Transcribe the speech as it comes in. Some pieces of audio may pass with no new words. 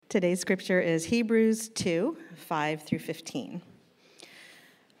Today's scripture is Hebrews 2, 5 through 15.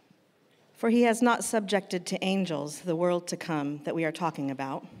 For he has not subjected to angels the world to come that we are talking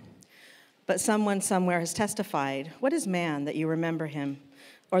about. But someone somewhere has testified, "What is man that you remember him,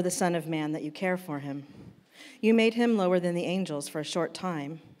 or the son of man that you care for him? You made him lower than the angels for a short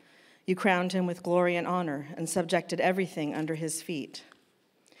time. You crowned him with glory and honor and subjected everything under his feet.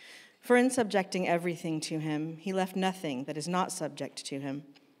 For in subjecting everything to him, he left nothing that is not subject to him.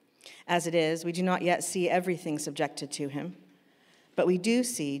 As it is, we do not yet see everything subjected to him, but we do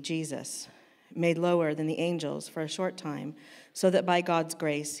see Jesus, made lower than the angels for a short time, so that by God's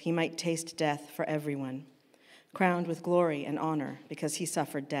grace he might taste death for everyone, crowned with glory and honor because he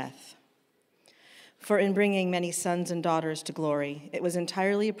suffered death. For in bringing many sons and daughters to glory, it was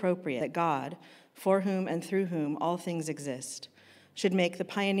entirely appropriate that God, for whom and through whom all things exist, should make the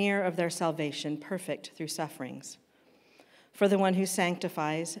pioneer of their salvation perfect through sufferings. For the one who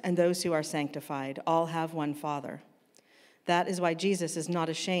sanctifies and those who are sanctified all have one Father. That is why Jesus is not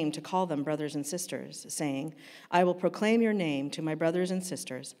ashamed to call them brothers and sisters, saying, 'I will proclaim your name to my brothers and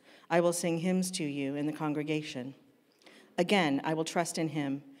sisters. I will sing hymns to you in the congregation. Again, I will trust in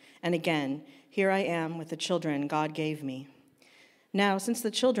him. And again, here I am with the children God gave me.' Now, since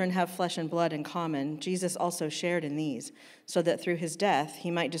the children have flesh and blood in common, Jesus also shared in these, so that through his death he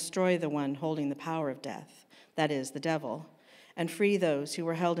might destroy the one holding the power of death, that is, the devil, and free those who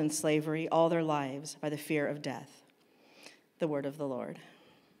were held in slavery all their lives by the fear of death." The word of the Lord.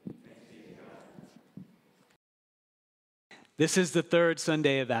 This is the third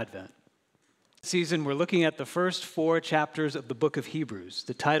Sunday of Advent. This season, we're looking at the first 4 chapters of the book of Hebrews.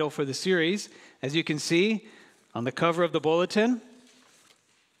 The title for the series, as you can see on the cover of the bulletin,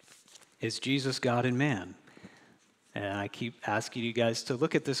 is Jesus, God, and Man. And I keep asking you guys to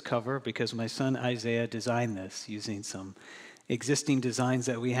look at this cover because my son Isaiah designed this using some existing designs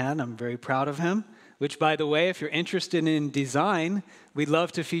that we had. I'm very proud of him, which, by the way, if you're interested in design, we'd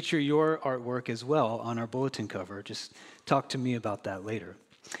love to feature your artwork as well on our bulletin cover. Just talk to me about that later.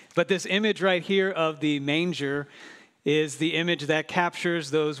 But this image right here of the manger is the image that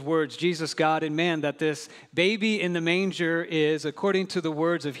captures those words, Jesus, God, and Man, that this baby in the manger is, according to the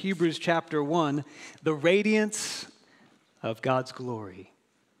words of Hebrews chapter 1, the radiance of God's glory,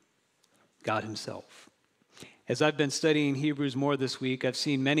 God himself. As I've been studying Hebrews more this week, I've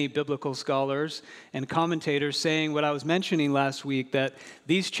seen many biblical scholars and commentators saying what I was mentioning last week, that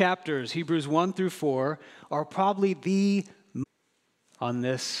these chapters, Hebrews 1 through 4, are probably the on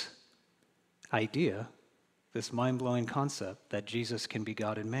this idea, this mind-blowing concept that Jesus can be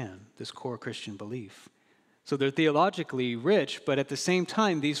God and man, this core Christian belief. So they're theologically rich, but at the same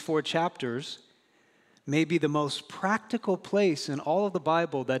time, these 4 chapters may be the most practical place in all of the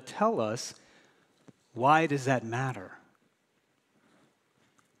Bible that tell us, why does that matter?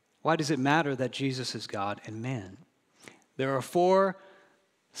 Why does it matter that Jesus is God and man? There are 4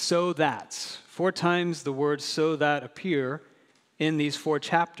 so that's. 4 times the word so that appear in these 4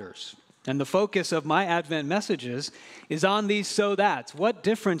 chapters. And the focus of my Advent messages is on these so that's. What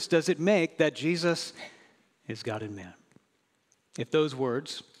difference does it make that Jesus is God and man? If those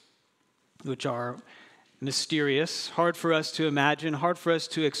words, which are mysterious, hard for us to imagine, hard for us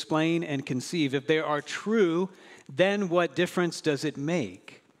to explain and conceive, if they are true, then what difference does it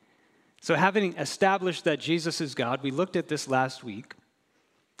make? So having established that Jesus is God, we looked at this last week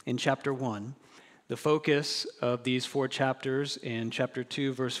in chapter 1. The focus of these 4 chapters in chapter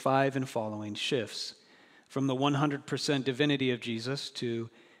 2, verse 5 and following shifts from the 100% divinity of Jesus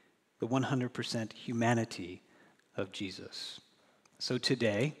to the 100% humanity of Jesus. So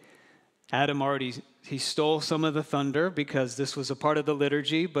today, Adam he stole some of the thunder because this was a part of the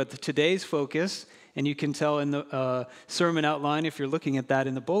liturgy, but today's focus, and you can tell in the sermon outline if you're looking at that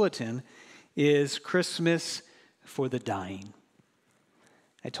in the bulletin, is Christmas for the dying.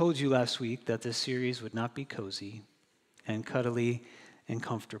 I told you last week that this series would not be cozy and cuddly and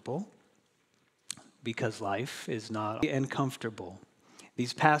comfortable because life is not and comfortable.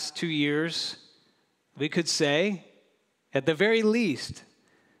 These past 2 years, we could say, at the very least,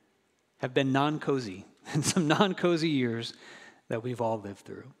 have been non-cozy and some non-cozy years that we've all lived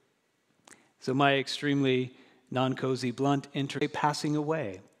through. So my extremely non-cozy, blunt passing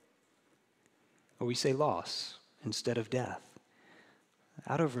away, or we say loss instead of death.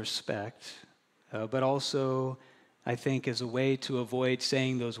 Out of respect, but also, I think, as a way to avoid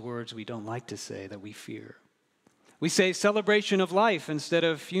saying those words we don't like to say that we fear. We say celebration of life instead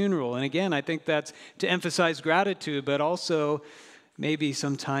of funeral. And again, I think that's to emphasize gratitude, but also maybe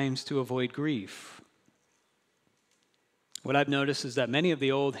sometimes to avoid grief. What I've noticed is that many of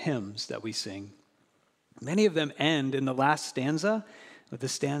the old hymns that we sing, many of them end in the last stanza with a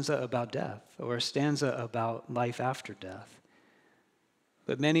stanza about death or a stanza about life after death.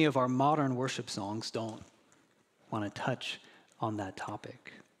 But many of our modern worship songs don't want to touch on that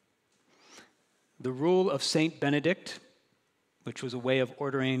topic. The rule of Saint Benedict, which was a way of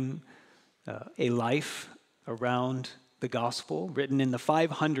ordering a life around the gospel, written in the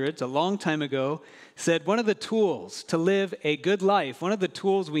 500s, a long time ago, said one of the tools to live a good life, one of the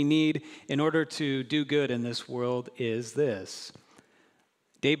tools we need in order to do good in this world is this.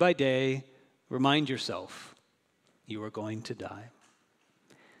 Day by day, remind yourself you are going to die.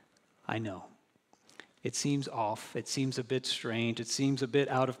 I know. It seems off. It seems a bit strange. It seems a bit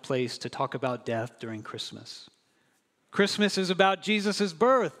out of place to talk about death during Christmas. Christmas is about Jesus'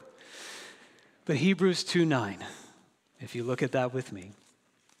 birth. But Hebrews 2:9, if you look at that with me,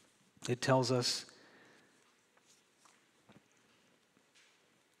 it tells us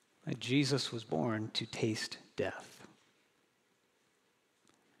that Jesus was born to taste death.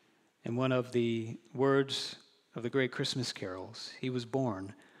 And one of the words of the great Christmas carols, he was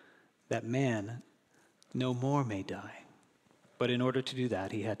born that man no more may die. But in order to do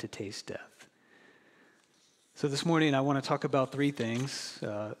that, he had to taste death. So this morning, I want to talk about three things,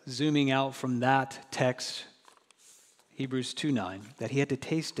 zooming out from that text, Hebrews 2:9, that he had to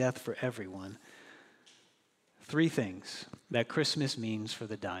taste death for everyone. Three things that Christmas means for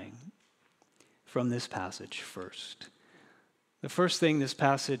the dying from this passage first. The first thing this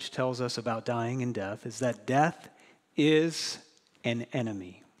passage tells us about dying and death is that death is an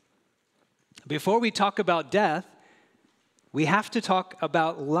enemy. Before we talk about death, we have to talk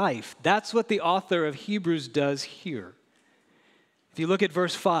about life. That's what the author of Hebrews does here. If you look at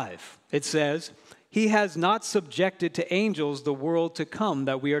verse 5, it says, he has not subjected to angels the world to come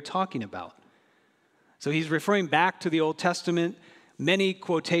that we are talking about. So he's referring back to the Old Testament. Many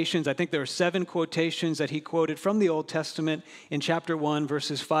quotations, I think there are 7 quotations that he quoted from the Old Testament in chapter 1,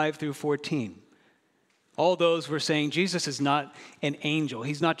 verses 5 through 14. All those were saying Jesus is not an angel.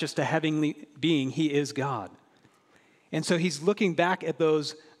 He's not just a heavenly being. He is God. And so he's looking back at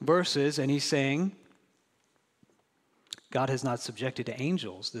those verses and he's saying, God has not subjected to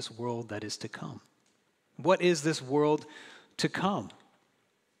angels this world that is to come. What is this world to come?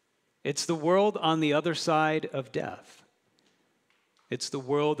 It's the world on the other side of death. It's the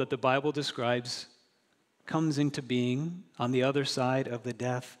world that the Bible describes comes into being on the other side of the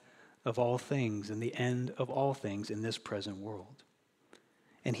death of all things and the end of all things in this present world.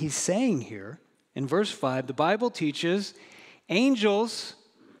 And he's saying here, in verse 5, the Bible teaches angels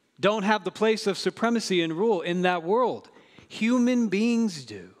don't have the place of supremacy and rule in that world. Human beings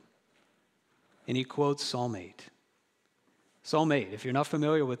do. And he quotes Psalm 8. Psalm 8, if you're not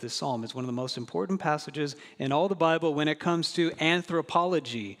familiar with this psalm, it's one of the most important passages in all the Bible when it comes to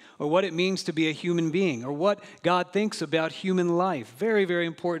anthropology, or what it means to be a human being, or what God thinks about human life. Very, very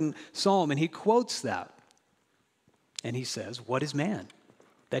important psalm. And he quotes that. And he says, what is man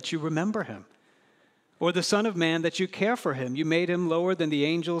that you remember him? Or the Son of Man that you care for him? You made him lower than the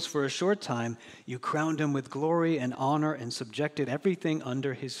angels for a short time. You crowned him with glory and honor and subjected everything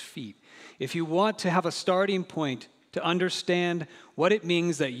under his feet. If you want to have a starting point to understand what it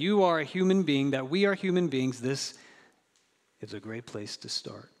means that you are a human being, that we are human beings, this is a great place to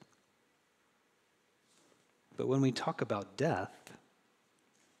start. But when we talk about death,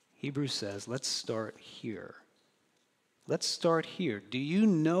 Hebrews says, let's start here. Let's start here. Do you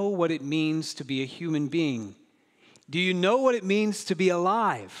know what it means to be a human being? Do you know what it means to be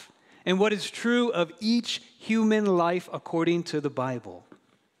alive? And what is true of each human life according to the Bible?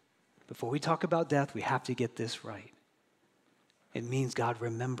 Before we talk about death, we have to get this right. It means God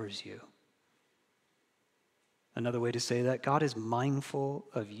remembers you. Another way to say that, God is mindful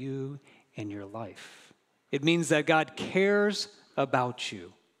of you and your life. It means that God cares about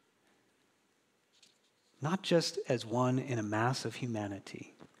you. Not just as one in a mass of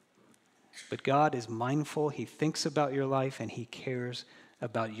humanity, but God is mindful. He thinks about your life and he cares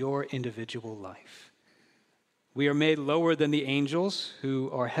about your individual life. We are made lower than the angels, who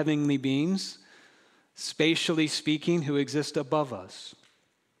are heavenly beings, spatially speaking, who exist above us.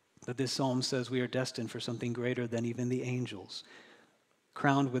 But this psalm says we are destined for something greater than even the angels,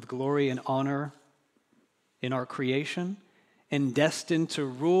 crowned with glory and honor in our creation, and destined to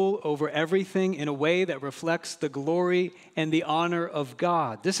rule over everything in a way that reflects the glory and the honor of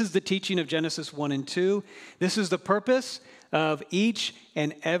God. This is the teaching of Genesis 1 and 2. This is the purpose of each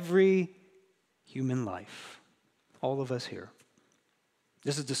and every human life. All of us here.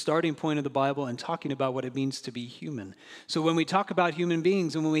 This is the starting point of the Bible and talking about what it means to be human. So when we talk about human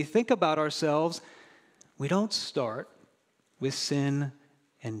beings and when we think about ourselves, we don't start with sin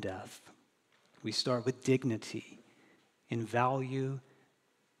and death. We start with dignity, in value,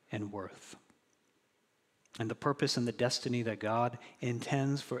 and worth, and the purpose and the destiny that God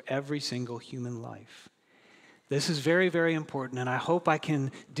intends for every single human life. This is very, very important, and I hope I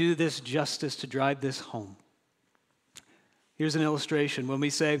can do this justice to drive this home. Here's an illustration. When we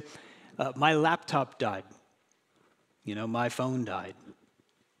say, my laptop died, my phone died,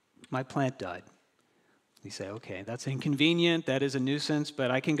 my plant died. We say, okay, that's inconvenient, that is a nuisance,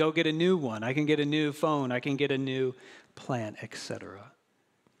 but I can go get a new one. I can get a new phone, I can get a new plant, etc.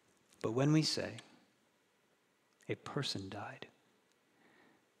 But when we say, a person died,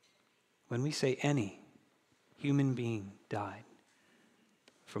 when we say any human being died,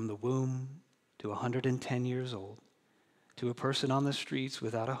 from the womb to 110 years old, to a person on the streets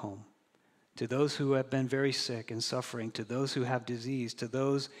without a home, to those who have been very sick and suffering, to those who have disease, to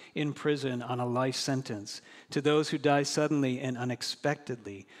those in prison on a life sentence, to those who die suddenly and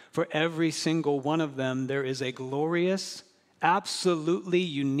unexpectedly. For every single one of them, there is a glorious, absolutely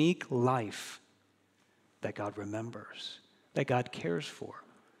unique life that God remembers, that God cares for,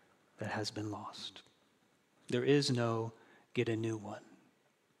 that has been lost. There is no get a new one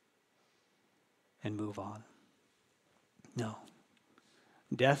and move on. No.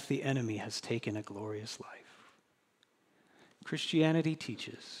 Death, the enemy, has taken a glorious life. Christianity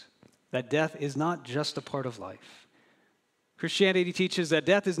teaches that death is not just a part of life. Christianity teaches that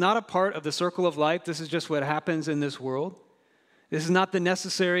death is not a part of the circle of life. This is just what happens in this world. This is not the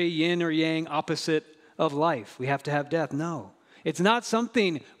necessary yin or yang opposite of life. We have to have death. No. It's not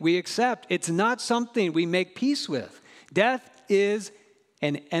something we accept. It's not something we make peace with. Death is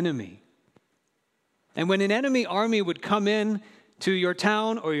an enemy. And when an enemy army would come in to your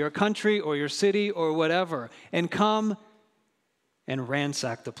town or your country or your city or whatever, and come and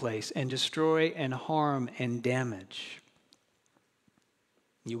ransack the place and destroy and harm and damage,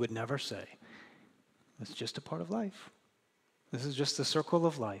 you would never say, it's just a part of life. This is just the circle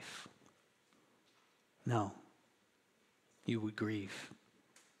of life. No. You would grieve.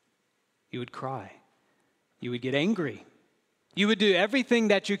 You would cry. You would get angry. You would do everything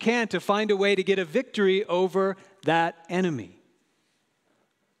that you can to find a way to get a victory over that enemy.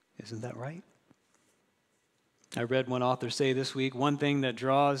 Isn't that right? I read one author say this week, one thing that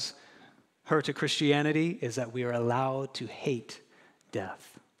draws her to Christianity is that we are allowed to hate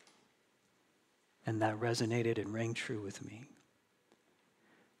death. And that resonated and rang true with me.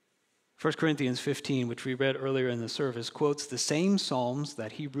 1 Corinthians 15, which we read earlier in the service, quotes the same Psalms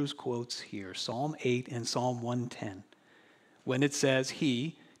that Hebrews quotes here, Psalm 8 and Psalm 110, when it says,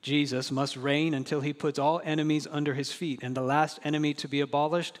 He, Jesus, must reign until he puts all enemies under his feet, and the last enemy to be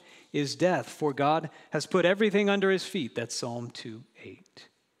abolished is death, for God has put everything under his feet. That's Psalm 2:8.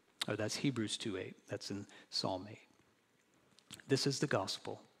 Or that's Hebrews 2:8. That's in Psalm 8. This is the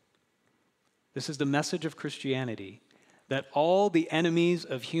gospel. This is the message of Christianity, that all the enemies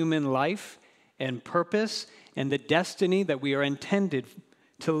of human life and purpose and the destiny that we are intended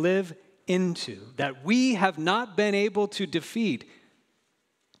to live into, that we have not been able to defeat,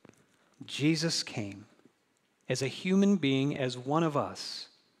 Jesus came as a human being, as one of us,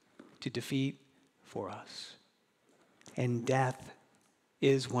 to defeat for us. And death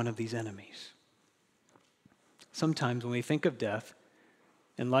is one of these enemies. Sometimes when we think of death,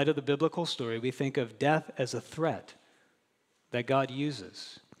 in light of the biblical story, we think of death as a threat that God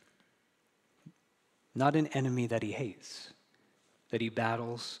uses, not an enemy that he hates, that he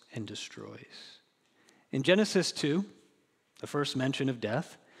battles and destroys. In Genesis 2, the first mention of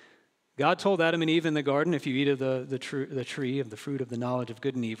death, God told Adam and Eve in the garden, if you eat of the tree of the fruit of the knowledge of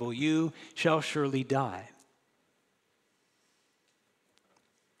good and evil, you shall surely die.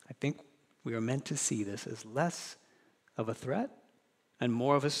 I think we are meant to see this as less of a threat and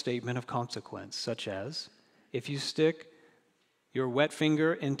more of a statement of consequence, such as, if you stick your wet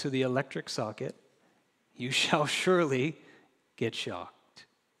finger into the electric socket, you shall surely get shocked.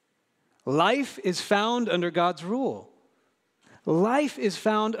 Life is found under God's rule. Life is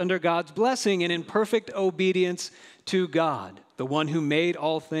found under God's blessing and in perfect obedience to God, the one who made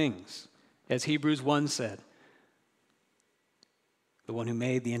all things, as Hebrews 1 said, the one who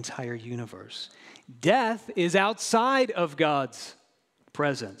made the entire universe. Death is outside of God's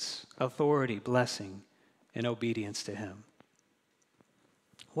presence, authority, blessing, and obedience to him.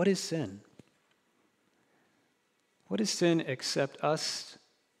 What is sin? What is sin except us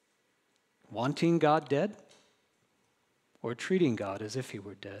wanting God dead or treating God as if he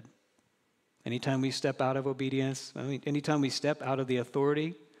were dead? Anytime we step out of obedience, anytime we step out of the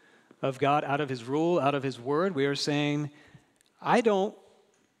authority of God, out of his rule, out of his word, we are saying, I don't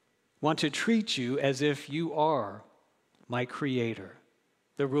want to treat you as if you are my creator,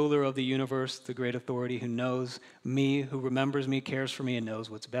 the ruler of the universe, the great authority who knows me, who remembers me, cares for me, and knows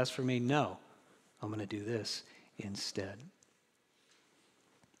what's best for me. No, I'm going to do this instead.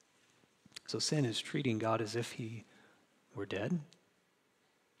 So sin is treating God as if he were dead.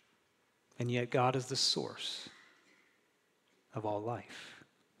 And yet God is the source of all life.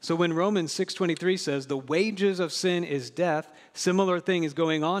 So when Romans 6:23 says the wages of sin is death, similar thing is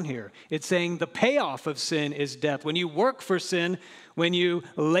going on here. It's saying the payoff of sin is death. When you work for sin, when you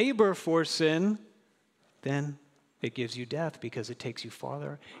labor for sin, then it gives you death because it takes you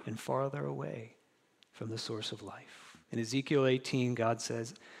farther and farther away from the source of life. In Ezekiel 18, God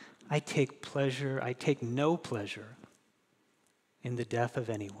says, I take no pleasure in the death of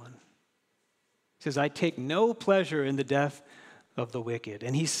anyone. He says, I take no pleasure in the death of the wicked.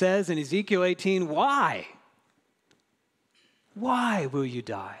 And he says in Ezekiel 18, why? Why will you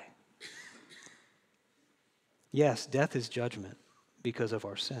die? Yes, death is judgment because of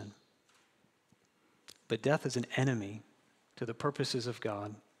our sin. But death is an enemy to the purposes of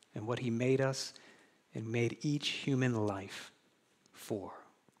God and what he made us and made each human life for.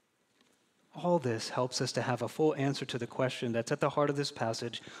 All this helps us to have a full answer to the question that's at the heart of this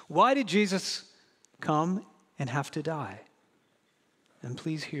passage. Why did Jesus come and have to die? And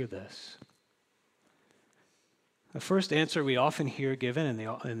please hear this. The first answer we often hear given,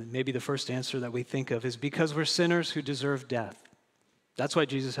 and maybe the first answer that we think of, is because we're sinners who deserve death. That's why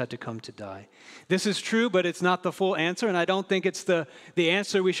Jesus had to come to die. This is true, but it's not the full answer, and I don't think it's the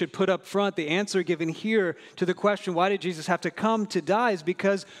answer we should put up front. The answer given here to the question, why did Jesus have to come to die, is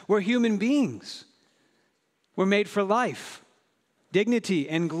because we're human beings. We're made for life, dignity,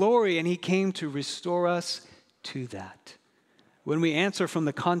 and glory, and he came to restore us to that. When we answer from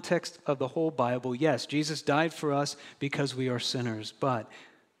the context of the whole Bible, yes, Jesus died for us because we are sinners, but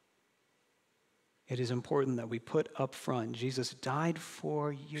it is important that we put up front, Jesus died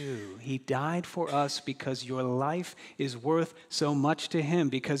for you. He died for us because your life is worth so much to him,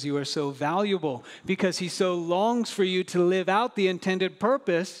 because you are so valuable, because he so longs for you to live out the intended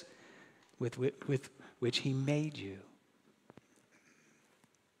purpose with which he made you.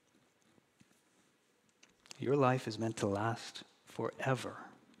 Your life is meant to last forever.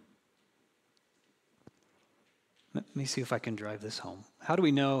 Let me see if I can drive this home. How do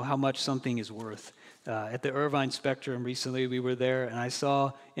we know how much something is worth? At the Irvine Spectrum recently, we were there, and I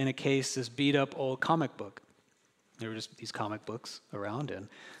saw in a case this beat-up old comic book. There were just these comic books around, and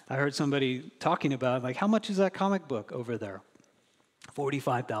I heard somebody talking about, like, how much is that comic book over there?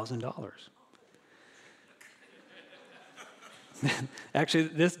 $45,000. Actually,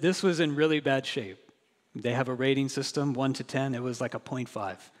 this was in really bad shape. They have a rating system, 1 to 10. It was like a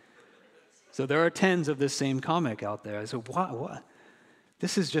 0.5. So there are tens of this same comic out there. I said, what?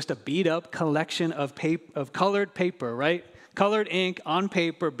 This is just a beat-up collection of colored paper, right? Colored ink on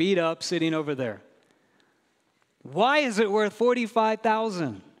paper, beat up, sitting over there. Why is it worth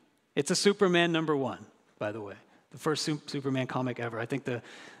 $45,000? It's a Superman #1, by the way. The first Superman comic ever. I think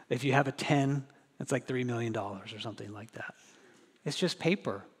if you have a 10, it's like $3 million or something like that. It's just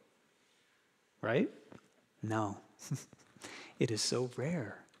paper, right? No. It is so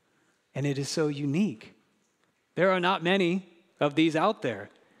rare, and it is so unique. There are not many of these out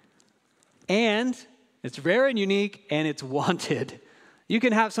there. And it's rare and unique, and it's wanted. You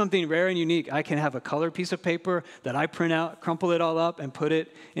can have something rare and unique. I can have a colored piece of paper that I print out, crumple it all up, and put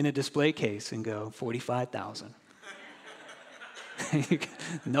it in a display case and go, $45,000.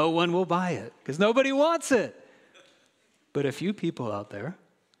 No one will buy it because nobody wants it. But a few people out there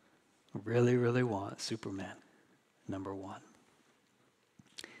really, really want Superman #1.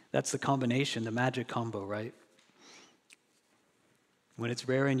 That's the combination, the magic combo, right? When it's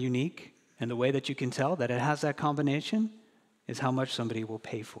rare and unique, and the way that you can tell that it has that combination is how much somebody will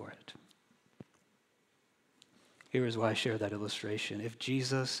pay for it. Here is why I share that illustration. If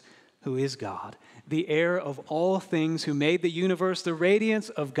Jesus, who is God, the heir of all things, who made the universe, the radiance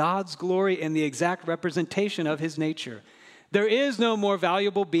of God's glory and the exact representation of his nature, there is no more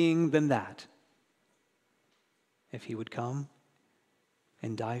valuable being than that. If he would come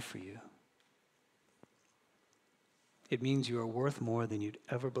and die for you, it means you are worth more than you'd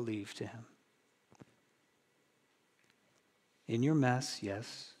ever believe to him. In your mess,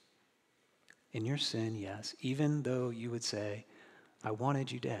 yes. In your sin, yes. Even though you would say, I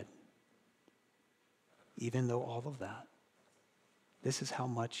wanted you dead. Even though all of that, this is how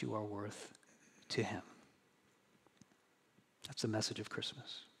much you are worth to him. That's the message of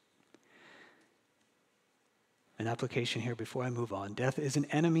Christmas. An application here before I move on. Death is an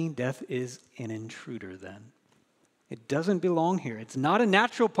enemy. Death is an intruder then. It doesn't belong here. It's not a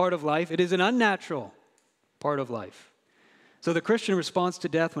natural part of life. It is an unnatural part of life. So the Christian response to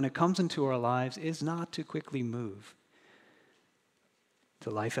death when it comes into our lives is not to quickly move to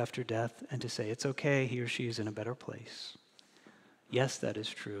life after death and to say, it's okay, he or she is in a better place. Yes, that is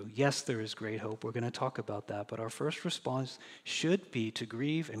true. Yes, there is great hope. We're going to talk about that. But our first response should be to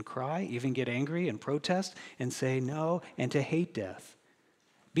grieve and cry, even get angry and protest and say no, and to hate death.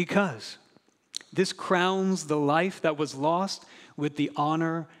 Because this crowns the life that was lost with the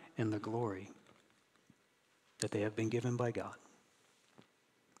honor and the glory that they have been given by God.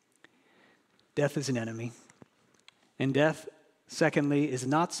 Death is an enemy. And death, secondly, is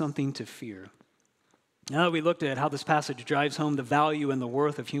not something to fear. Now that we looked at how this passage drives home the value and the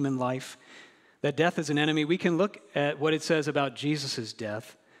worth of human life, that death is an enemy, we can look at what it says about Jesus'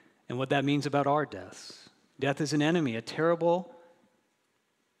 death and what that means about our deaths. Death is an enemy, a terrible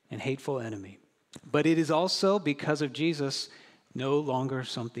and hateful enemy. But it is also, because of Jesus, no longer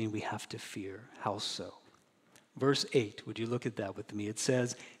something we have to fear. How so? Verse 8, would you look at that with me? It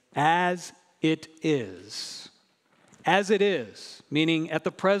says, as it is. As it is, meaning at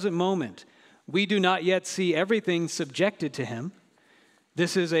the present moment, we do not yet see everything subjected to him.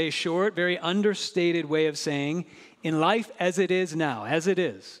 This is a short, very understated way of saying, in life as it is now, as it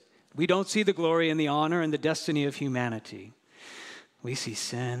is, we don't see the glory and the honor and the destiny of humanity. We see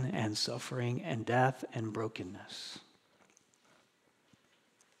sin and suffering and death and brokenness.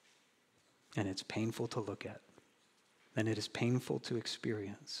 And it's painful to look at. And it is painful to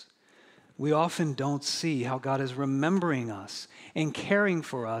experience. We often don't see how God is remembering us and caring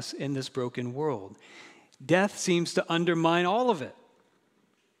for us in this broken world. Death seems to undermine all of it.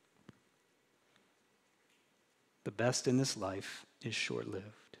 The best in this life is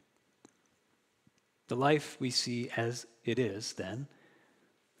short-lived. The life we see as it is, then,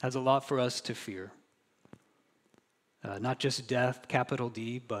 has a lot for us to fear. Not just death, capital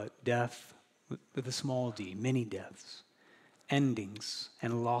D, but death with a small d, many deaths. Endings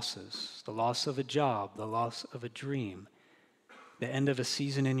and losses, the loss of a job, the loss of a dream, the end of a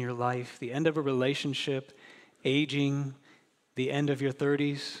season in your life, the end of a relationship, aging, the end of your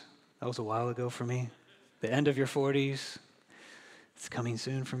 30s. That was a while ago for me. The end of your 40s. It's coming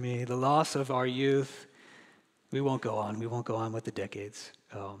soon for me. The loss of our youth. We won't go on. We won't go on with the decades.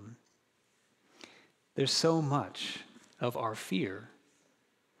 There's so much of our fear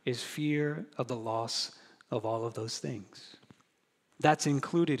is fear of the loss of all of those things. That's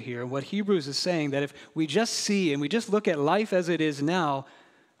included here. And what Hebrews is saying, that if we just see and we just look at life as it is now,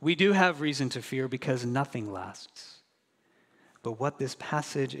 we do have reason to fear because nothing lasts. But what this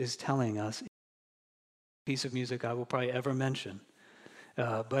passage is telling us, piece of music I will probably ever mention,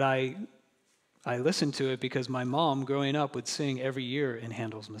 but I listened to it because my mom, growing up, would sing every year in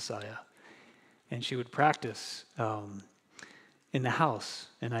Handel's Messiah. And she would practice in the house,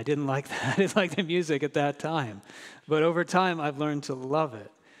 and I didn't like that. I didn't like the music at that time. But over time, I've learned to love it.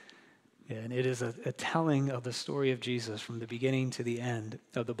 And it is a telling of the story of Jesus from the beginning to the end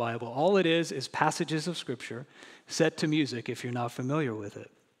of the Bible. All it is passages of Scripture set to music if you're not familiar with it.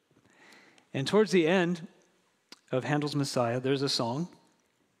 And towards the end of Handel's Messiah, there's a song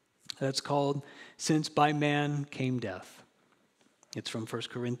that's called Since by Man Came Death. It's from 1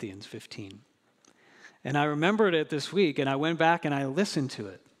 Corinthians 15. And I remembered it this week, and I went back and I listened to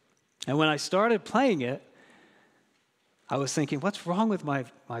it. And when I started playing it, I was thinking, what's wrong with my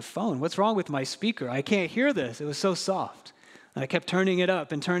phone? What's wrong with my speaker? I can't hear this. It was so soft. And I kept turning it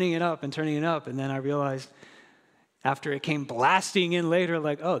up and turning it up and turning it up. And then I realized after it came blasting in later,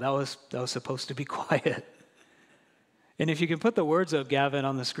 like, oh, that was supposed to be quiet. And if you can put the words up, Gavin,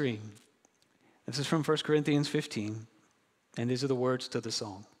 on the screen. This is from 1 Corinthians 15. And these are the words to the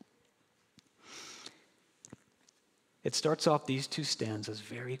song. It starts off these two stanzas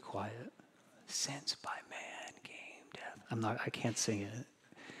very quiet. Since by man came death. I can't sing it.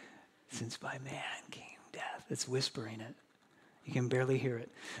 Since by man came death. It's whispering it. You can barely hear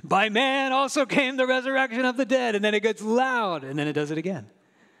it. By man also came the resurrection of the dead. And then it gets loud. And then it does it again.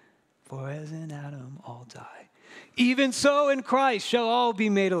 For as in Adam all die, even so in Christ shall all be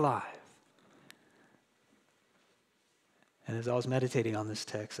made alive. And as I was meditating on this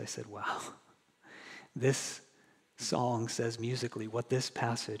text, I said, wow, this song says musically what this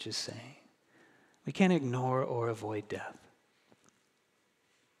passage is saying. We can't ignore or avoid death.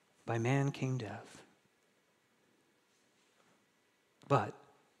 By man came death. But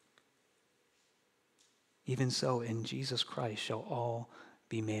even so, in Jesus Christ shall all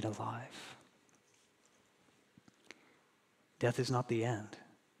be made alive. Death is not the end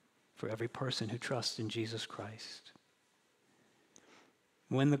for every person who trusts in Jesus Christ.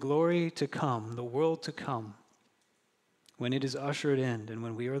 When the glory to come, the world to come, when it is ushered in and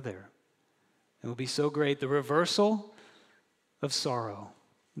when we are there, it will be so great. The reversal of sorrow,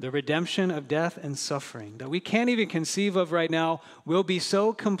 the redemption of death and suffering that we can't even conceive of right now will be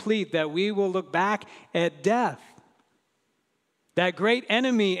so complete that we will look back at death, that great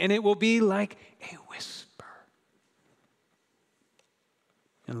enemy, and it will be like a whisper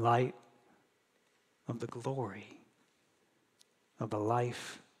in light of the glory of the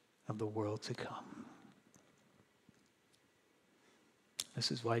life of the world to come.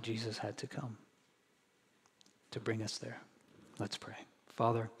 This is why Jesus had to come, to bring us there. Let's pray.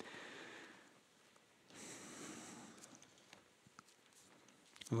 Father,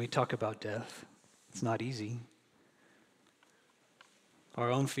 when we talk about death, it's not easy.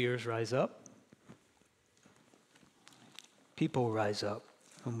 Our own fears rise up. People rise up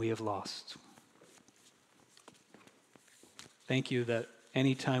whom we have lost. Thank you that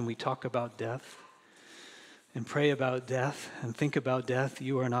anytime we talk about death and pray about death and think about death,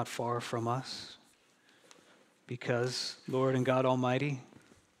 you are not far from us. Because, Lord and God Almighty,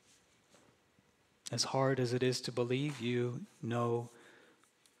 as hard as it is to believe, you know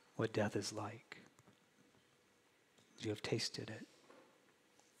what death is like. You have tasted it.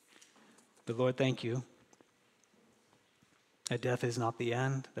 But Lord, thank you that death is not the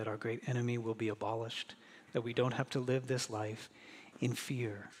end, that our great enemy will be abolished, that we don't have to live this life in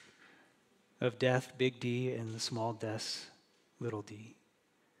fear of death, big D, and the small deaths, little d.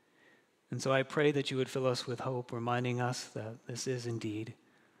 And so I pray that you would fill us with hope, reminding us that this is indeed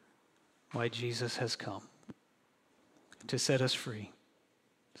why Jesus has come, to set us free,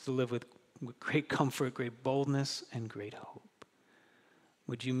 to live with great comfort, great boldness, and great hope.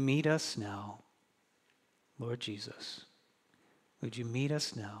 Would you meet us now, Lord Jesus? Would you meet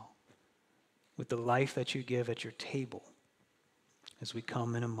us now with the life that you give at your table as we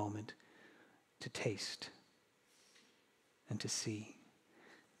come in a moment to taste and to see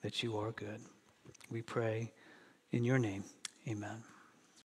that you are good. We pray in your name. Amen.